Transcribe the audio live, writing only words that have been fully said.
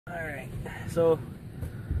Alright, so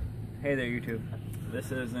hey there YouTube.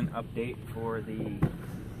 This is an update for the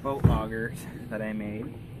boat augers that I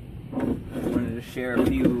made. I wanted to share a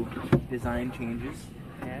few design changes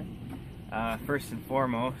I had. First and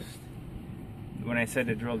foremost, when I said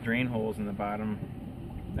to drill drain holes in the bottom,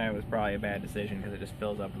 that was probably a bad decision because it just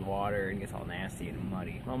fills up with water and gets all nasty and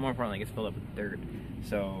muddy. Well, more importantly, it gets filled up with dirt.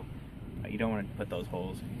 So you don't want to put those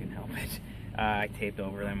holes if you can help it. I taped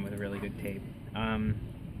over them with a really good tape.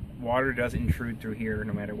 Water does intrude through here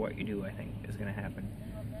no matter what you do, I think, is going to happen.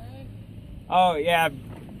 Oh, yeah.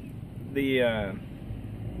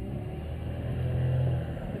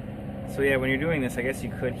 So yeah, when you're doing this, I guess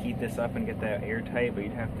you could heat this up and get that airtight, but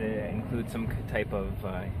you'd have to include some type of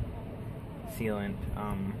sealant.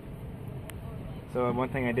 So one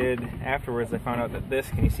thing I did afterwards, I found out that this,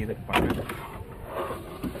 can you see the compartment?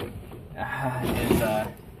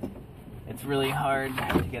 It's really hard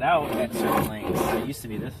to get out at certain lengths. It used to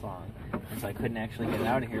be this long, and so I couldn't actually get it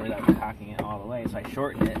out of here without cocking it all the way, so I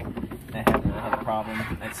shortened it, and I haven't really had a problem.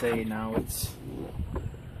 I'd say now it's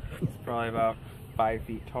probably about 5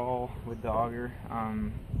 feet tall with the auger.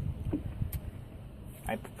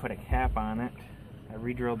 I put a cap on it. I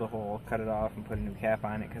re-drilled the hole, cut it off, and put a new cap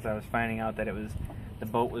on it because I was finding out that the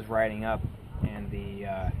boat was riding up and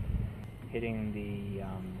hitting the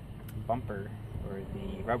bumper or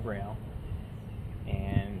the rub rail,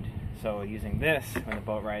 and so using this, when the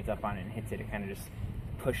boat rides up on it and hits it, it kind of just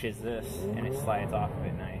pushes this and it slides off of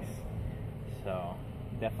it nice. So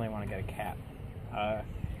definitely want to get a cap.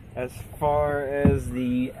 As far as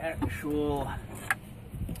the actual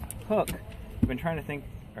hook, I've been trying to think,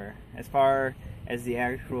 or as far as the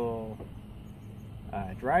actual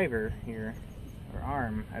driver here, or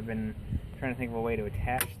arm, I've been trying to think of a way to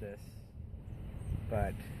attach this,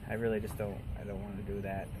 but I really just don't want to do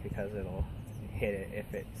that because it'll hit it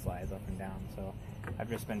if it slides up and down. So I've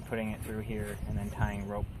just been putting it through here and then tying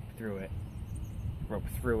rope through it,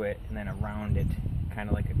 and then around it, kind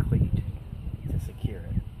of like a cleat to secure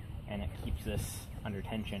it. And it keeps this under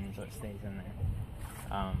tension so it stays in there.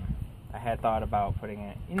 I had thought about putting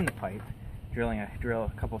it in the pipe, putting a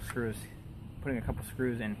couple screws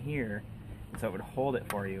in here so it would hold it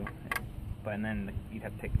for you, but then you'd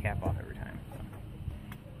have to take the cap off every time.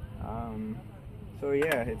 So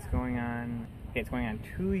yeah, it's going on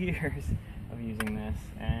 2 years of using this,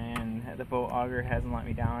 and the boat auger hasn't let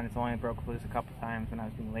me down. It's only broke loose a couple times when I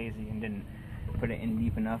was being lazy and didn't put it in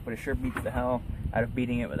deep enough, but it sure beats the hell out of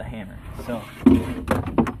beating it with a hammer. So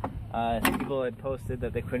people had posted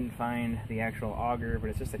that they couldn't find the actual auger,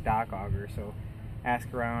 but it's just a dock auger, so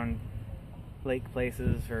ask around lake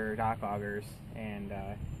places for dock augers, and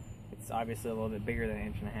it's obviously a little bit bigger than 1.5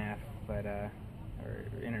 inches, but or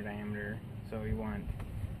inner diameter, so you want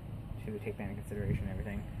to take that into consideration and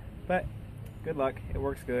everything. But good luck, it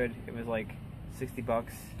works good. It was like 60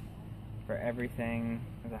 bucks for everything.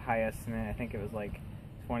 It was a high estimate. I think it was like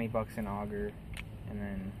 20 bucks an auger, and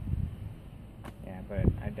then yeah, but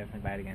I'd definitely buy it again.